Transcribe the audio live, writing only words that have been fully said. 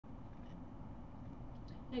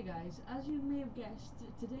Hey guys, as you may have guessed,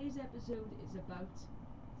 today's episode is about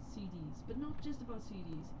CDs, but not just about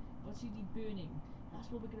CDs, about CD burning. That's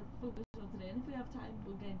what we're going to focus on today, and if we have time,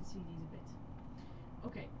 we'll get into CDs a bit.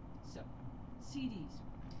 Okay, so CDs.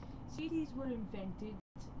 CDs were invented.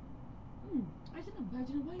 I don't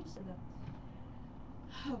know why you said that.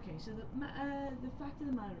 Okay, so the fact of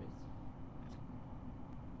the matter is,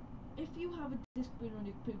 if you have a disc burner on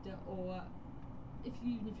your computer, or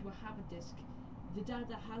even if you have a disc, the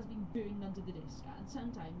data has been burned onto the disc, and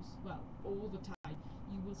sometimes, well, all the time,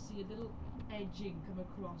 you will see a little edging come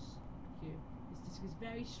across here. This disc is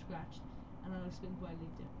very scratched, and I'll explain why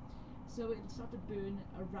later. So it'll start to burn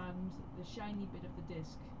around the shiny bit of the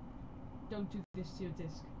disc. Don't do this to your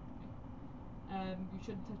disc. You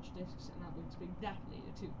shouldn't touch discs, and I will explain that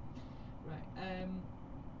later too. Right.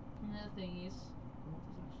 Another thing is, oh,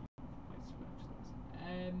 this is actually quite scratched.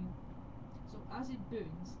 So as it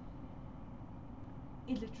burns,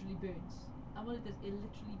 it literally burns, and what it does, it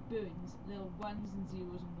literally burns little ones and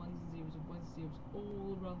zeros and ones and zeros and ones and zeros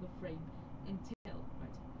all around the frame until,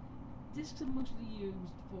 right, discs are mostly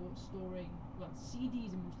used for storing, well,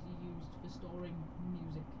 CDs are mostly used for storing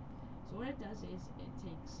music. So what it does is it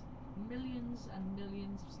takes millions and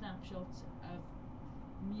millions of snapshots of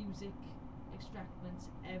music extractments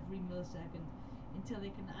every millisecond until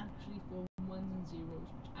they can actually form ones and zeros,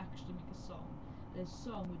 which actually make a song. A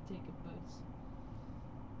song would take about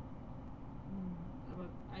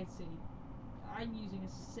I'd say, I'm using a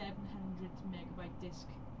 700 megabyte disc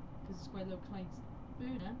because it's quite a low client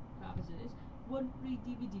burner, crap as it is, won't read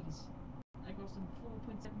DVDs. I got some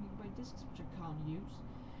 4.7 megabyte discs which I can't use.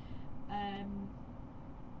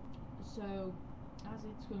 So as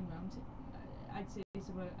it's going around, I'd say it's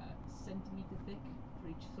about a centimetre thick for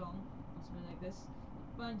each song, or something like this.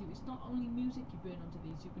 Mind you, it's not only music you burn onto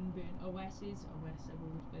these, you can burn OSs. I will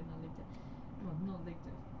explain that later. Well, not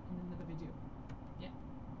later, in another video. Yeah.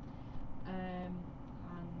 And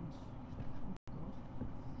oh god.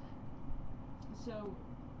 So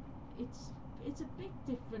it's a bit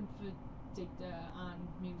different for data and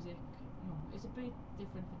music. No, it's a bit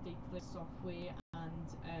different for data, like software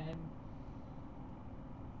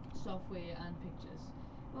and pictures.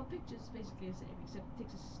 Well, pictures is basically the same, except it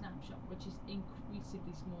takes a snapshot, which is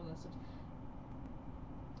increasingly smaller, so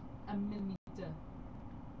a millimeter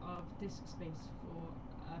of disk space for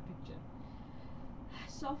a picture.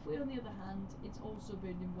 Software, on the other hand, it's also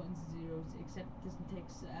burned in ones and zeros, except it doesn't take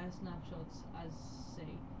snapshots as, say,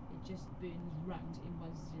 it just burns round in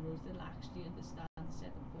ones and zeros. They'll actually understand the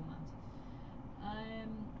setup format.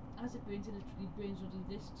 As it burns, it literally burns onto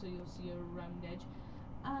the disk, so you'll see a round edge.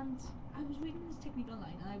 And I was reading this technique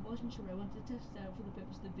online, and I wasn't sure. I wanted to test it out for the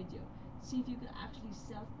purpose of the video, see if you could actually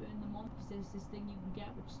self-burn them on, because there's this thing you can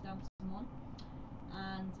get which stamps them on,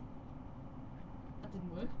 and that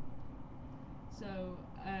didn't work. So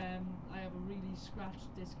I have a really scratched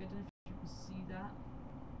disc. I don't know if you can see that.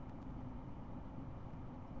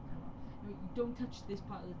 You don't touch this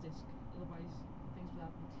part of the disc, otherwise things will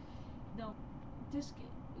happen. Now, disc,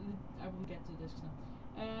 I will get to the discs now.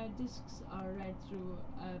 Discs are read through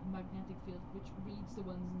a magnetic field which reads the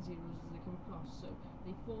ones and zeros as they come across, so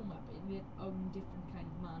they form up in their own different kind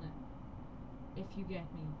of manner, if you get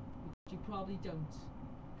me, which you probably don't,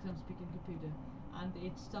 because I'm speaking computer, and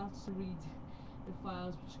it starts to read the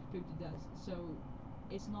files which the computer does. So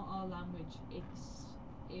it's not our language, it's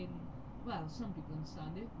in, well, some people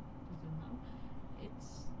understand it, I don't know,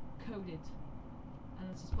 it's coded, and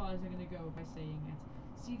that's as far as I'm going to go by saying it.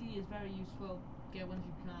 CD is very useful, get one if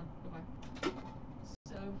you can. Goodbye.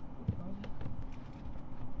 So,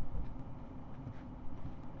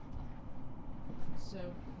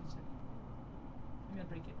 I'm going to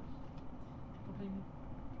break it.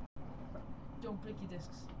 Don't break your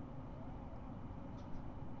discs.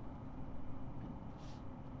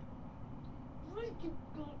 Break your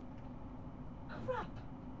god. Crap!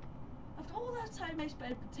 After all that time I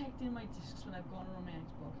spent protecting my discs when I've gone on my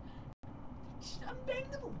Xbox, it's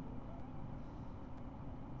unbendable!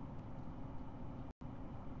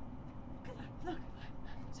 Look,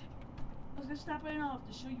 I was going to snap it off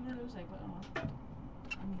to show you what it looks like, but oh,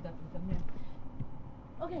 I need that for the thumbnail.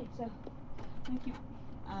 Okay, so, thank you.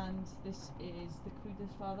 And this is the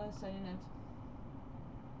Computer's father signing out.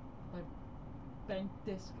 My bent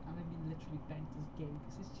disc, and I mean literally bent as gay,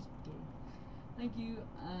 because it's just gay. Thank you,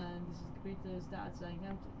 and this is the Computer's dad signing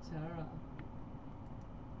out. Ta-ra.